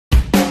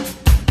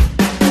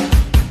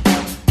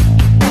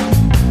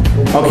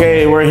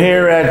Okay, we're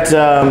here at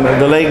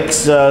the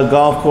Lakes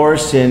Golf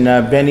Course in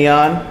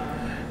Benyon.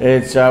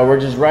 We're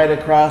just right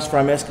across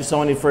from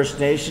Eskasoni First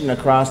Nation,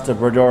 across the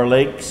Brador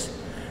Lakes.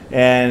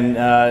 And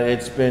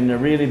it's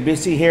been really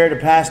busy here the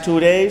past 2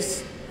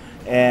 days.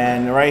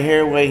 And right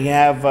here we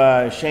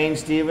have Shane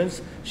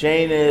Stevens.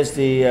 Shane is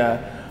the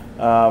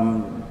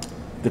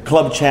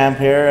club champ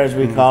here, as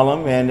we call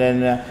him, and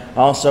then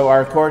also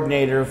our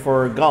coordinator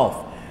for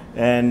golf.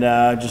 And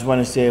just want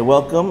to say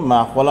welcome.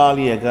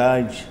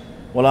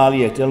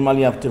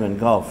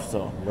 Golf.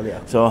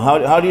 So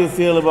how do you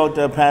feel about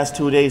the past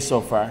 2 days so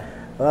far?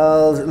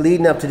 Well,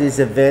 leading up to this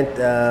event,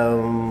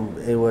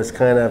 it was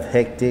kind of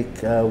hectic.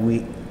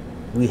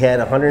 We had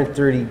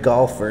 130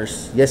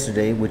 golfers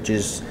yesterday, which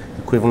is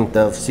equivalent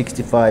of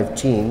 65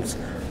 teams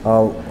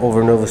all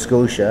over Nova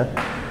Scotia.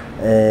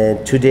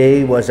 And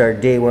today was our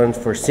day one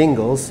for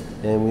singles,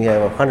 and we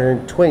have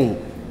 120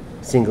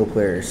 single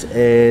players.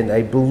 And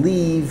I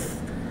believe,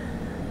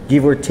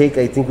 give or take,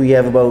 I think we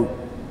have about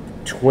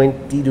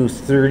 20 to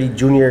 30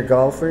 junior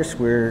golfers,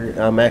 where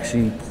I'm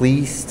actually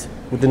pleased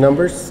with the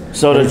numbers.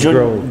 So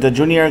the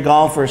junior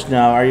golfers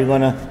now, are you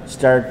going to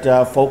start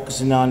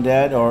focusing on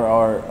that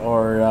or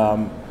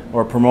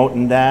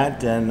promoting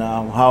that? And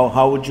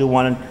how would you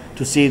want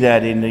to see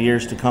that in the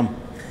years to come?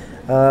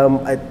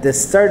 At the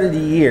start of the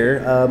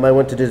year, I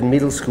went to this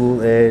middle school,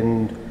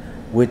 and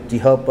with the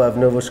help of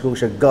Nova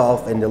Scotia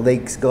Golf and the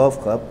Lakes Golf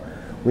Club,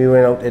 we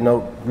went out and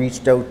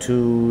reached out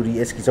to the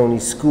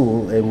Eskasoni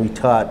school, and we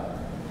taught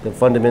the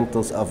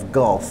fundamentals of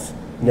golf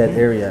in that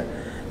area.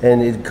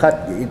 And it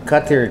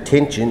caught their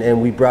attention,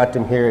 and we brought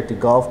them here at the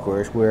golf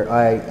course, where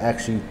I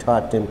actually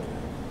taught them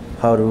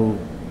how to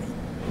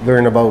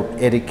learn about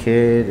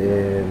etiquette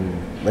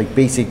and like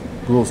basic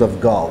rules of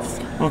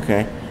golf.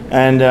 Okay,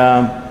 and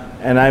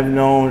I've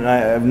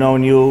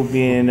known you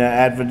being an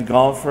avid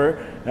golfer.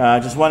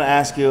 Just want to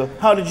ask you,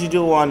 how did you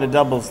do on the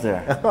doubles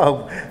there?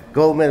 Oh,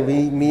 gold medal.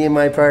 Me and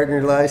my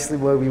partner Leslie,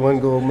 we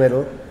won gold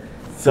medal.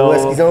 So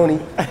Eskasoni.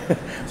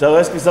 So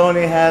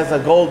Eskasoni has a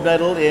gold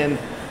medal in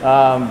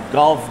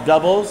golf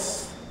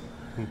doubles.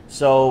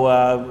 So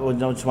I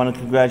just want to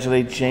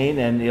congratulate Shane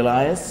and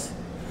Elias.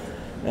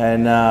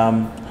 And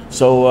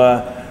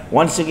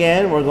once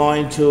again, we're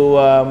going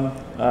to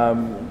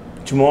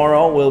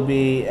tomorrow we'll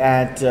be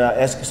at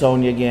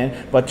Eskasoni again.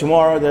 But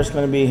tomorrow there's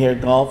going to be here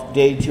golf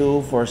day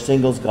 2 for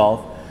singles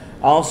golf.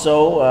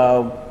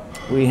 Also,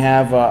 we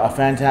have a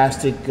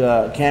fantastic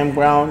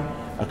campground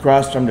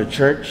across from the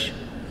church.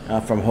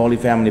 From Holy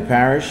Family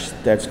Parish,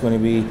 that's going to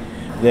be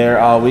there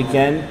all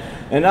weekend.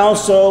 And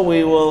also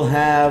we will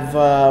have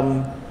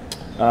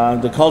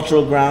the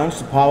cultural grounds,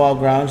 the powwow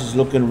grounds is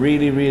looking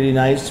really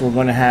nice. We're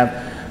going to have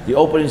the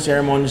opening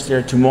ceremonies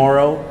there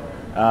tomorrow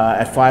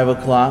at 5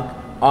 o'clock.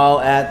 All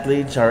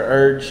athletes are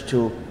urged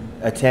to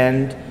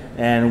attend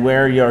and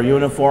wear your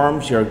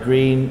uniforms, your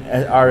green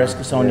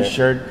Eskasoni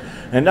shirt.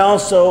 And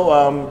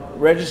also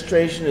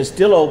registration is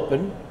still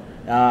open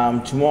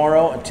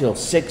tomorrow until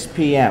 6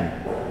 p.m.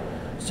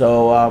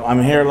 So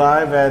I'm here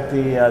live at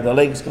the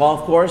Lakes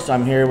Golf Course.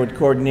 I'm here with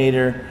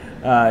coordinator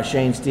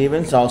Shane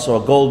Stevens, also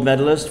a gold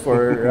medalist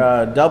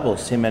for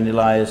doubles, him and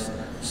Elias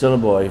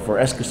Sillaboy for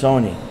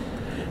Eskasoni.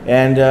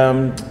 And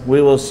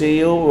we will see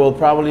you. We'll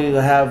probably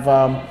have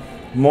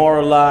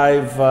more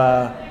live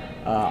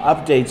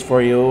updates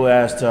for you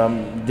as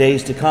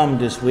days to come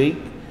this week.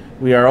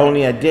 We are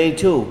only at day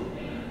 2,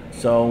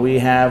 so we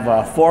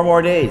have 4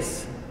 more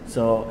days.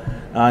 So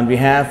on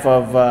behalf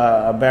of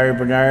Barrie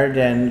Bernard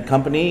and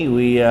company,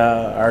 we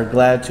are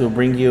glad to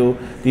bring you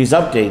these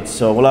updates.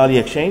 So,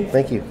 Shane.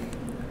 Thank you.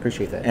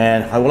 Appreciate that.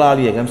 And